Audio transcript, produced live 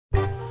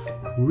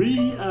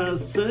We are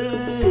sailing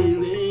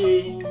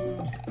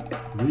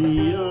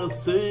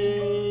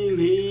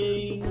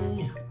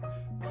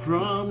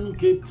from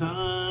Cape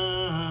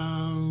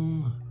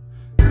Town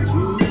to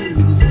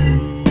the sea.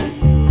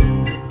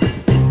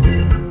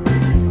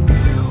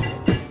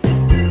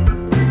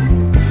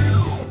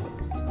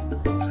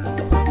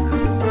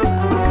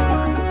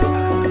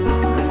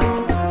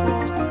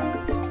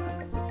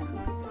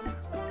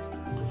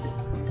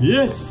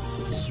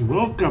 Yes,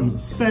 welcome,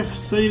 Safe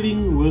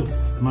Sailing with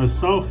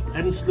myself,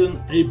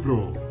 Anslin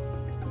April.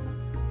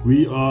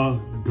 We are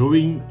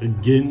going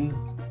again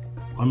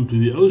onto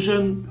the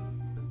ocean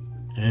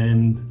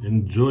and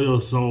enjoy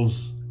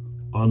ourselves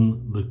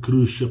on the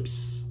cruise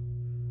ships.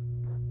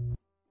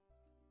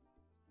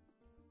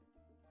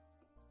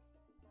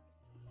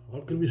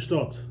 How can we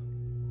start?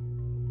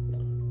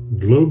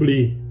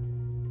 Globally,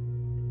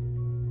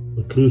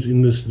 the cruise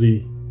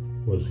industry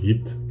was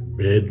hit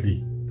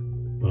badly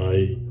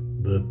by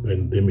the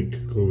pandemic,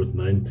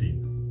 COVID-19.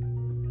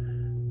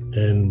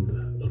 And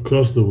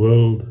across the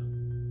world,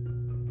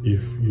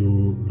 if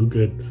you look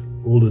at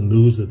all the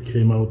news that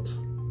came out,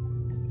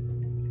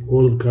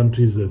 all the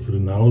countries that's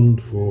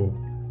renowned for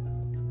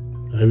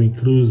having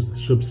cruise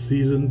ship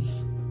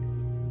seasons,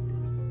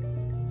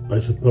 I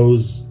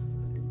suppose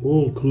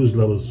all cruise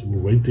lovers were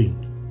waiting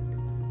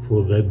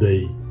for that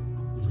day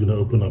it's going to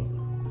open up.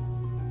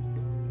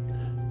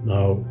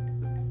 Now,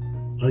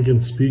 I can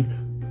speak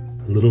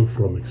a little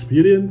from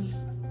experience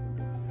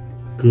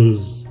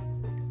because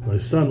my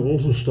son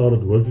also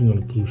started working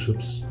on cruise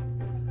ships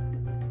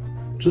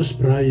just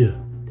prior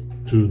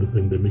to the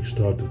pandemic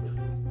started.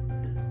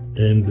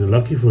 And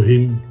lucky for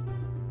him,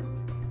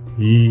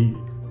 he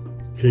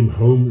came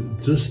home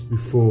just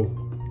before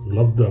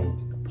lockdown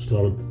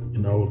started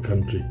in our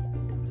country.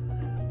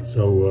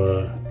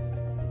 So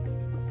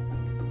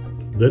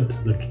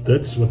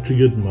that's what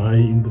triggered my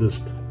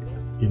interest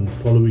in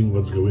following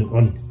what's going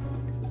on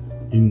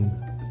in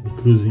the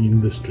cruising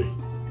industry.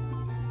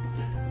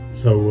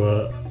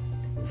 So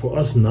for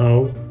us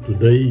now,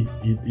 today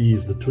it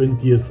is the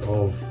 20th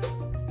of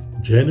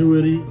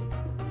January.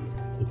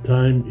 The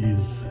time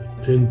is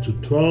 10 to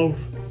 12,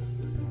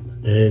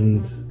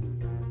 and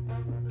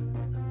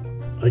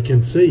I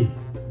can say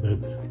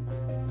that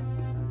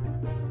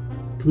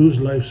cruise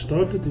life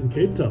started in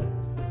Cape Town,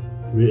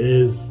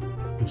 whereas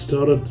it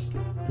started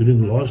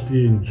during last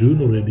year in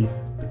June already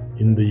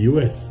in the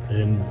US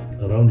and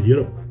around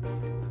Europe.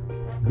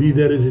 Be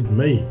that as it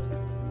may,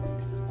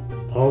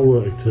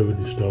 our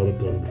activity started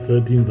on the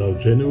 13th of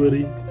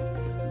January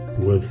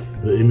with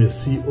the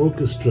MSC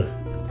Orchestra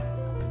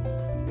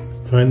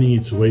finding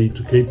its way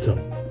to Cape Town.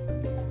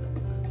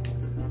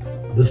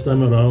 This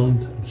time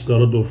around, it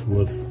started off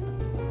with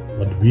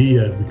what we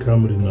have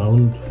become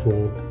renowned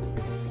for,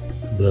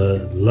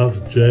 the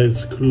Love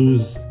Jazz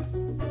Cruise.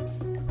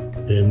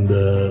 And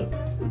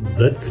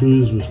that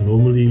cruise was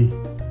normally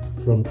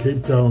from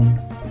Cape Town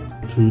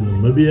to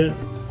Namibia.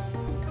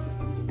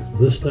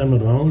 This time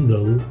around,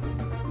 though,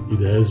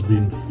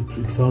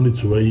 it found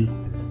its way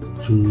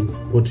to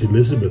Port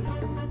Elizabeth,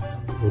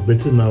 or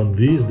better known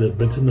these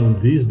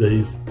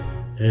days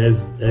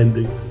as,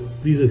 and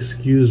please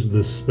excuse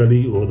the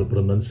spelling or the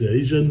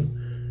pronunciation,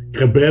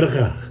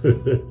 Gqeberha.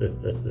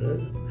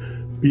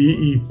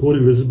 PE, Port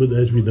Elizabeth,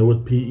 as we know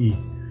it, PE,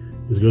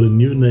 has got a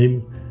new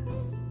name,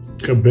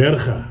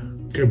 Gqeberha.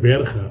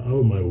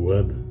 Oh my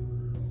word.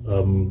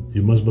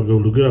 You must go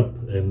look it up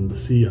and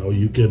see how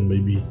you can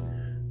maybe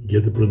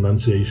get the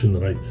pronunciation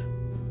right.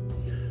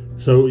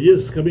 So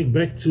yes, coming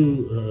back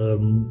to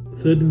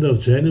 13th of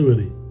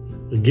January,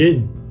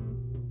 again,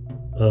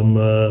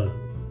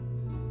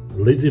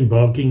 late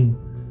embarking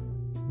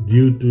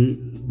due to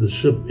the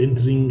ship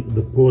entering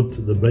the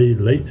bay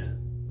late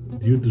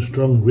due to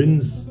strong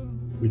winds,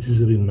 which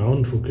is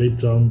renowned for Cape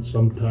Town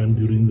sometime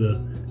during the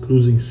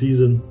cruising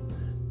season,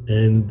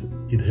 and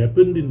it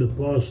happened in the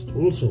past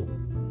also.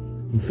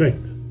 In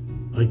fact,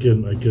 I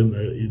can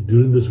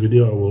during this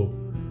video I will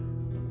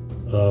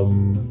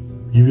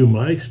give you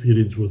my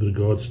experience with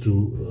regards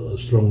to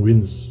strong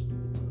winds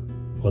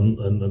on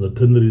an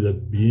itinerary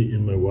that me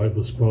and my wife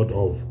was part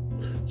of.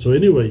 So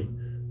anyway,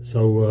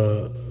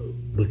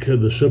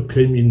 the ship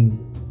came in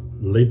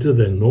later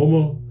than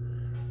normal.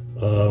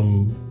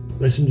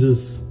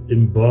 Passengers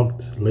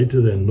embarked later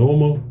than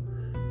normal.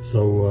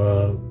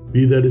 So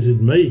be that as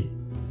it may,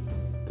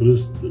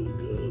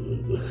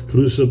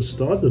 cruise ship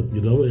started,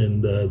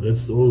 and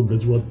that's what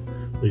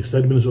the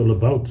excitement is all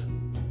about.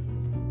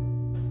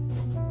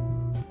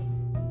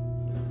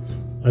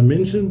 I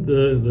mentioned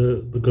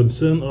the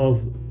concern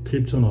of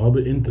Cape Town Harbour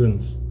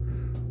entrance.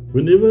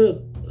 Whenever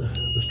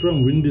a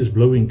strong wind is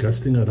blowing,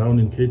 gusting around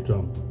in Cape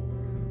Town,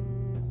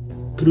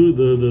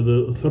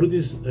 the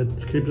authorities at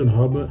Cape Town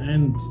Harbour,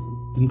 and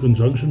in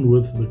conjunction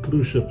with the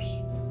cruise ships,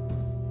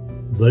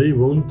 they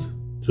won't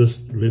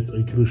just let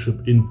a cruise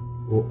ship in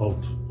or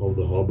out of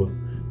the harbour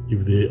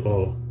if there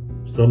are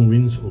strong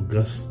winds or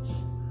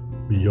gusts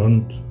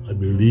beyond, I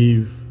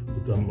believe,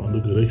 but I'm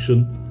under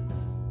correction,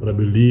 but I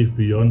believe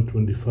beyond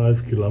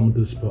 25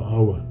 kilometers per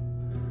hour.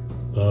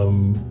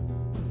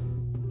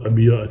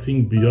 I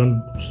think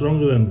beyond,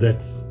 stronger than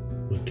that,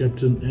 the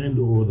captain and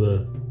or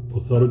the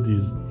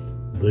authorities,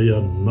 they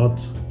are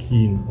not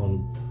keen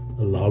on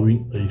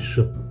allowing a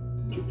ship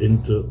to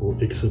enter or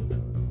exit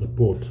the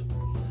port.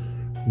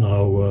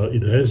 Now,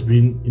 it has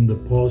been in the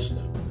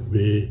past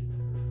where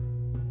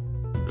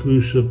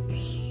cruise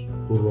ships,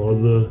 or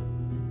rather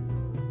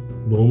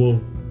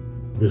normal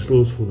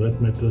vessels for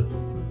that matter,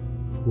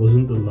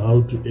 wasn't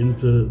allowed to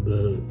enter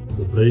the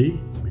bay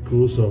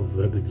because of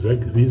that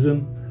exact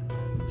reason.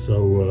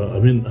 So I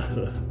mean,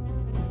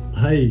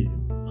 I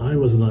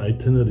was on an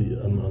itinerary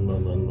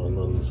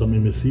on some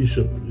MSC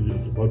ship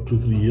about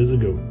 2-3 years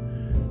ago,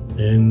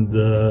 and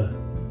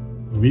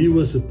we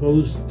were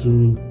supposed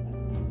to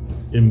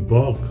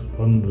embark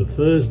on the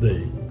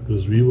Thursday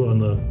because we were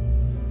on a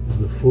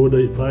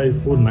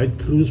 4-night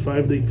cruise,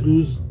 5-day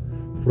cruise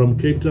from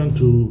Cape Town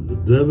to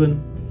Durban,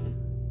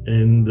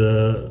 and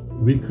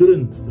we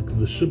couldn't,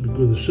 the ship,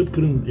 because the ship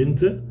couldn't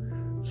enter,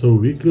 so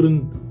we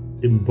couldn't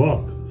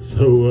embark.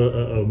 So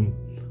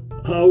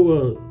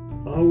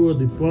our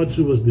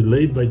departure was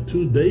delayed by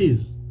 2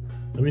 days.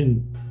 I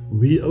mean,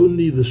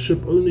 the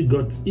ship only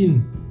got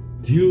in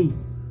due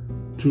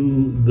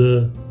to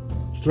the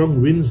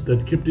strong winds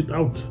that kept it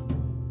out.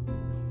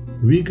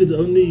 We could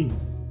only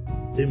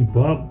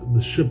embark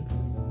the ship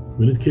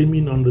when it came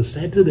in on the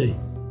Saturday,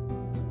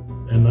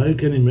 and I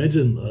can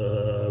imagine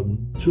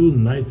 2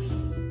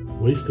 nights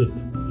wasted,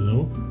 you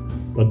know.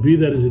 But be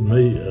that as it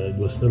may, it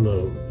was still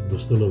a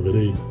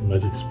very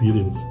nice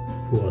experience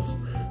for us.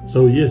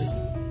 So yes,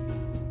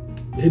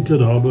 Cape Town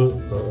Harbour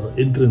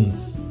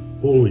entrance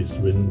always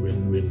when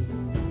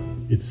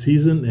it's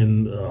season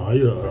and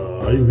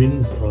high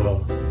winds are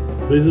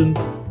present,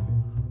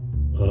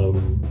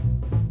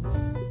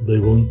 they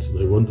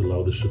won't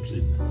allow the ships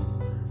in.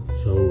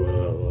 So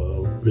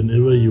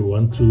whenever you're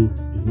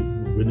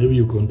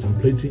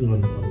contemplating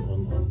on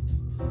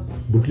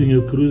booking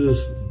your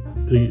cruises,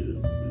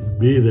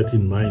 bear that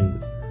in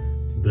mind,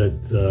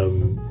 that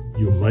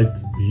you might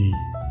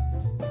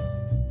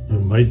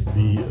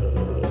be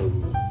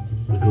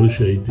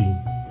negotiating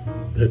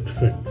that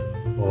fact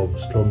of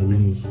strong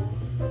winds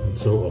and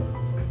so on.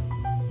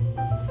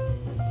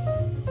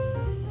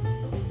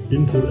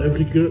 In South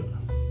Africa,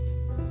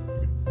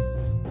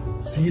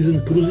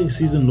 cruising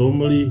season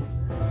normally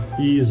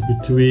is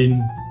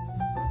between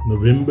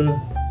November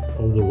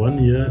of the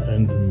one year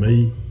and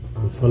May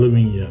the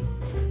following year.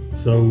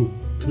 So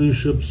cruise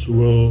ships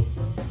will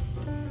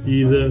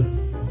either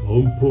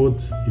home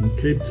port in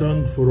Cape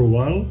Town for a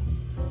while,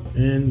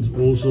 and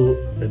also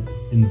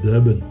in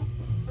Durban,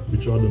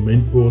 which are the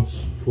main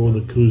ports for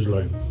the cruise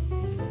lines.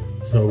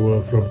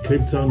 So from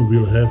Cape Town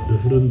we'll have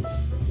different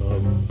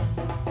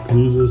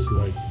cruises,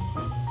 like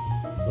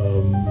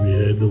we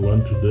had the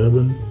one to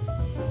Durban,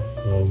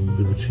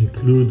 which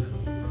include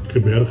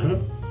Gqeberha,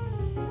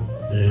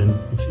 and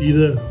it's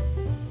either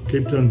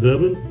Cape Town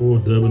Durban or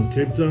Durban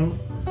Cape Town.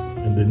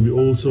 And then we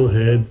also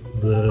had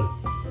the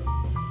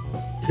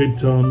Cape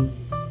Town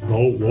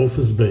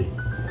Walvis Bay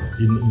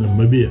in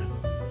Namibia,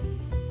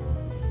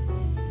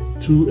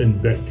 to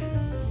and back.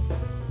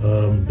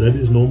 That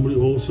is normally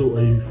also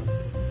a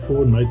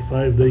 4-night,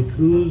 5-day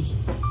cruise.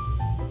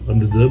 On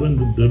the Durban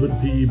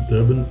PE,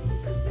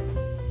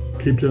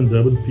 Cape Town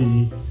Durban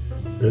PE,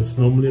 that's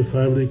normally a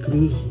 5-day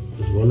cruise,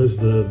 as well as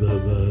the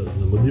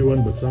Namibia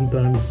one. But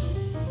sometimes,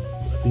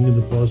 I think in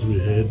the past we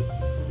had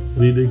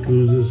 3-day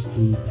cruises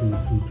to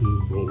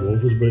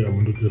Walvis Bay. I'm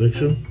under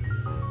correction.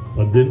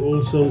 But then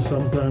also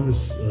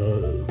sometimes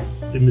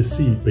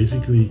MSC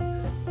basically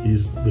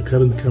is the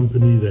current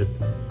company that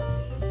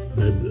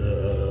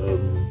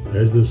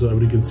has the South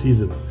African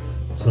season.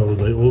 So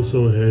they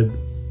also had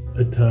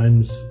at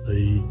times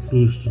a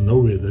cruise to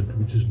nowhere,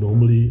 which is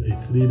normally a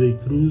 3-day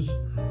cruise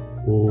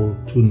or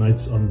 2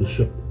 nights on the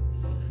ship.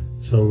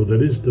 So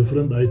there is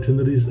different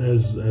itineraries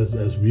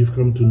as we've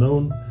come to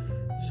know.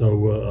 So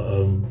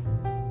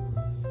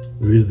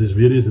with these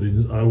various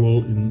reasons, I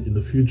will in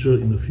the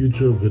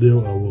future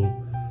video I will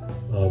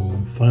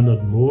find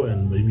out more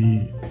and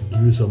maybe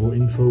give you some more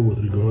info with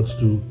regards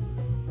to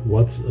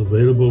what's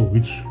available,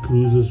 which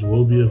cruises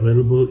will be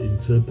available in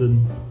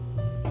certain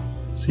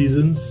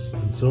seasons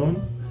and so on,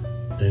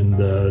 and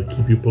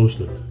keep you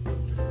posted.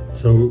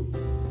 So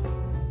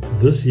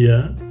this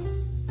year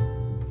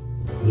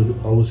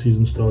our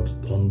season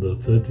started on the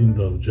 13th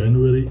of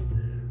January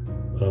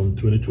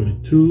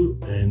 2022,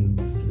 and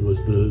it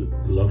was the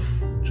Love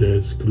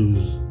Jazz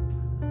cruise,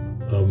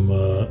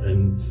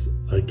 and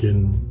I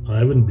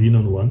haven't been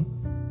on one.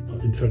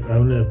 In fact, I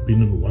only have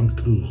been on one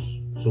cruise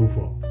so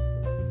far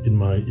in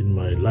my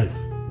life,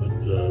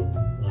 but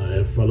I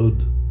have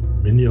followed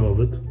many of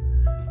it,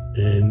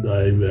 and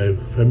I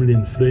have family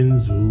and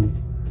friends who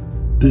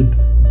did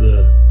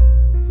the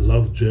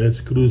Love Jazz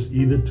cruise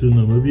either to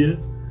Namibia,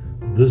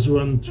 this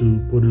one to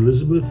Port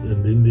Elizabeth,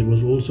 and then there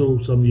was also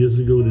some years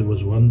ago there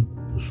was a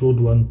short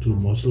one to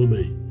Mossel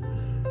Bay.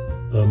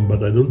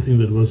 But I don't think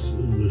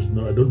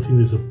I don't think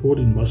there's a port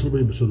in Mossel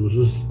Bay, so it was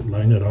just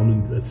lying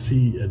around at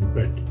sea and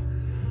back.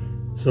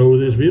 So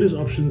there's various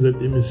options that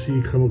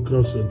MSC come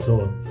across and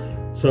so on.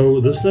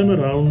 So this time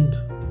around,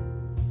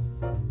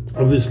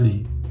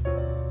 obviously,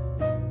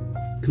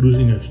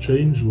 cruising has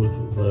changed with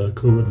the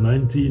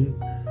COVID-19.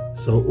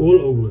 So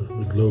all over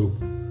the globe,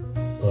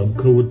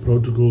 COVID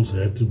protocols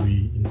had to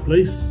be in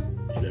place.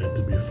 It had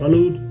to be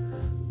followed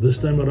this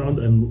time around,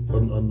 and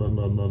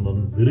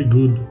on very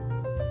good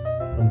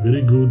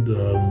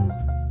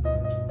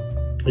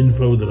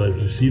info that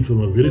I've received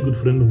from a very good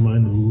friend of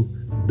mine who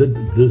did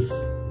this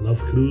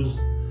love cruise.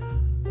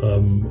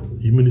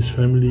 Him and his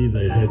family,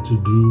 they had to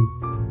do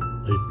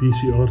a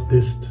PCR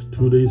test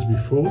 2 days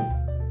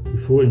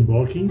before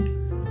embarking,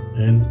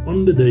 and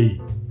on the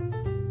day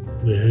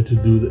they had to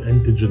do the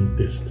antigen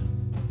test.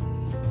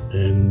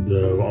 And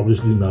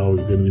obviously now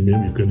you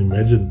can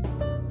imagine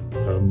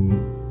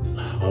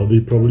how they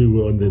probably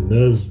were on their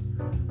nerves,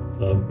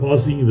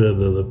 passing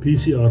the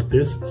PCR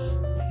tests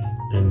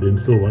and then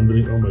still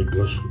wondering, oh my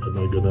gosh, am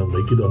I gonna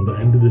make it on the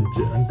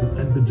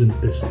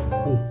antigen test?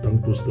 Oh,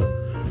 tongue twister.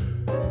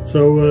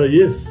 So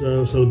yes,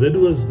 so that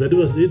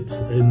was it.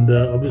 And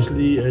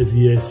obviously, as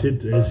he has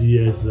said, as he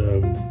has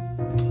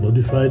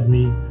notified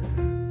me,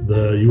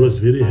 he was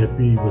very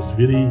happy. He was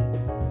very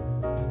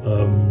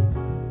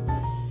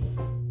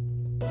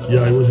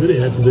yeah, I was very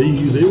happy.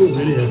 They were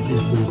very happy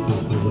for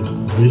the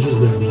measures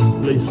that was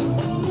in place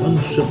on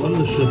the ship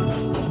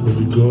with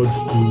regards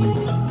to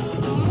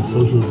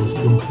social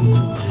distancing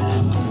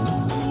and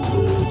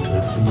the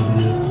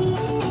criteria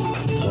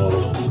of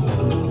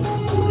the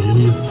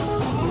various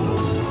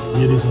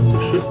areas on the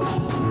ship,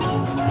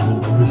 and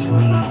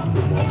obviously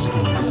the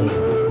masking and so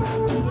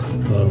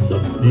on.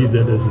 But be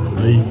that as it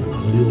may,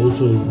 he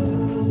also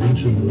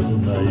mentioned was,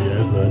 and I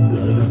have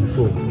heard it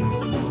before,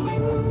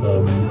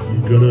 you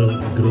gotta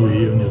grow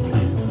hair on your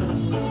teeth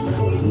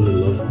for the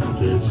Love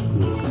Jazz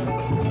Cruise,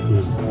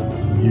 because it's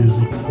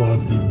music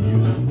party,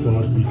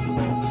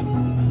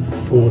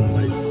 4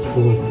 nights,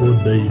 4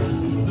 days,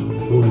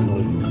 all in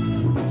all.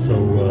 So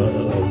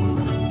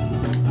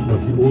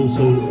what he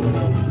also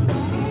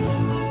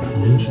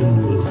mentioned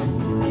was,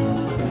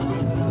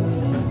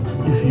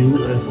 if you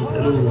as an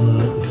adult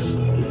wanna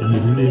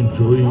really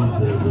enjoy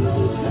the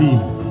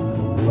theme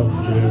of love,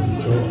 jazz and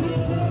so on,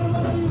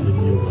 then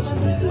you must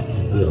leave your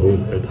kids at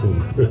home.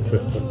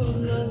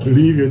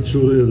 Leave your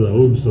children at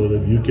home so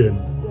that you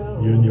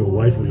and your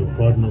wife or your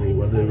partner or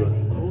whatever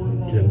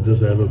can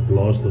just have a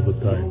blast of a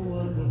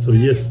time. So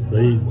yes,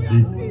 they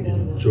did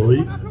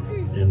enjoy,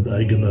 and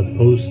I'm gonna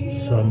post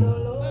some,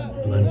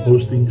 and I'm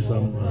posting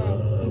some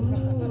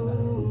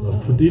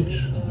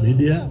footage,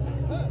 media,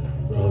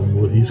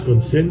 with his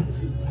consent,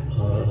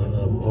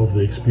 of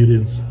the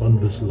experience on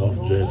this Love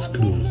Jazz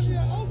Cruise.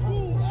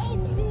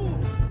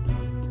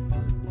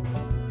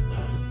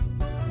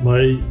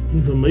 My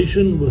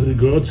information with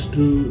regards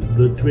to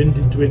the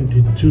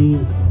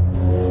 2022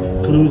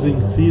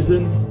 cruising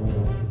season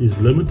is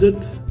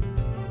limited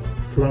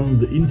from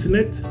the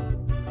internet.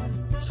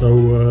 So,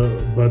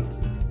 but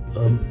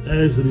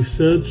as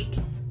researched,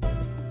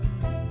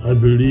 I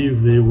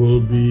believe there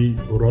will be,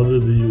 or rather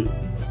the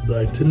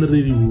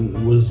itinerary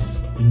was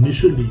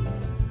initially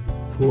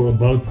for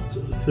about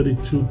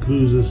 32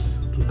 cruises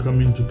to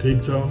come into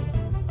Cape Town,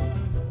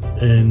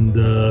 and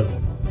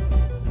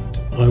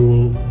I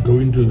will go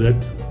into that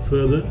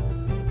further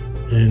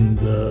and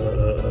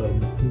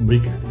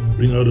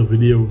bring out a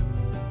video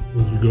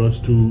with regards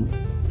to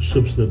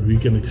ships that we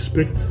can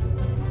expect,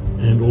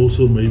 and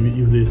also maybe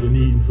if there's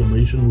any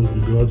information with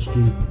regards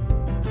to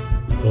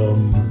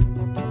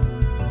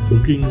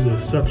bookings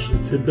as such,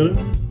 etc.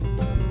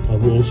 I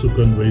will also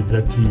convey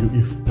that to you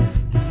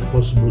if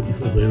possible,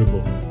 if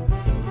available.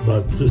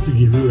 But just to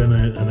give you an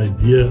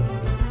idea,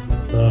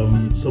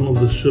 some of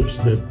the ships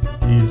that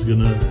is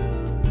gonna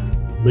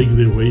make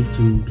their way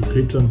to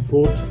Cape Town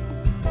Port,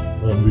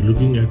 we're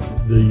looking at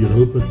the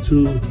Europa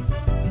 2,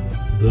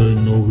 the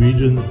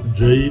Norwegian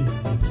Jade.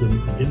 It's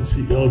an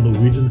NCL,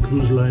 Norwegian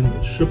Cruise Line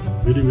ship,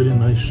 very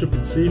nice ship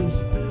it seems.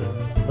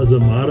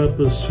 Azamara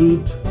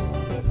Pursuit,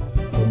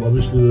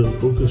 obviously the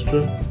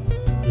orchestra,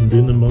 and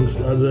then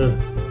amongst other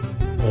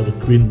the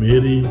Queen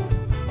Mary,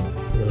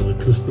 the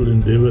Crystal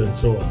Endeavour, and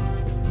so on.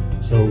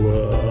 So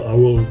I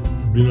will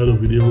bring out a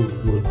video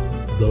with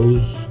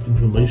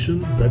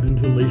that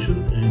information,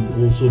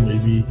 and also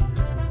maybe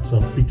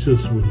some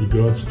pictures with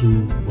regards to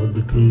what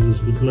the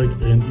cruises look like,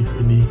 and if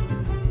any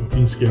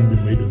bookings can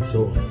be made, and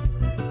so on.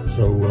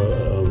 So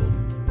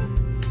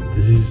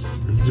this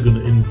is going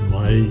to end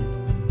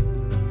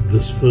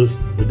this first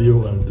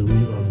video I'm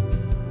doing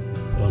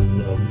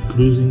on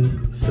cruising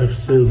Saf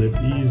Sail, that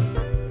is.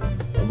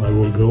 I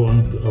will go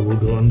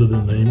under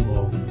the name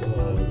of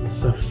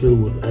Saf Sail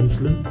with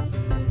Anslin.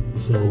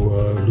 So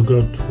look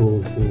out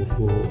for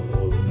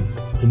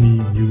any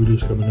new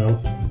videos coming out.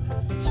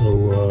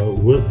 So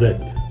with that,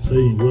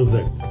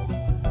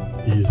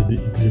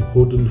 it's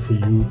important for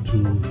you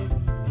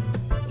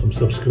to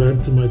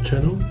subscribe to my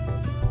channel,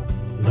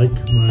 like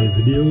my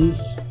videos,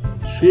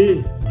 share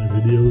my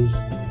videos,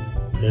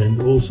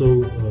 and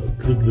also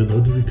click the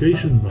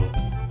notification bell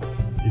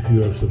if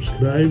you have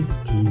subscribed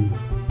to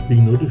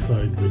being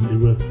notified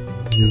whenever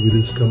new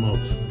videos come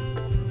out.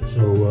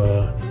 So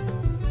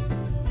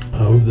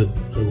hope that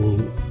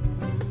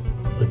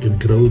I can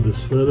grow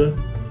this further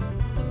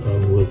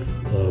with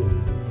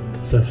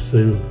Saf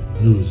Sail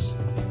News.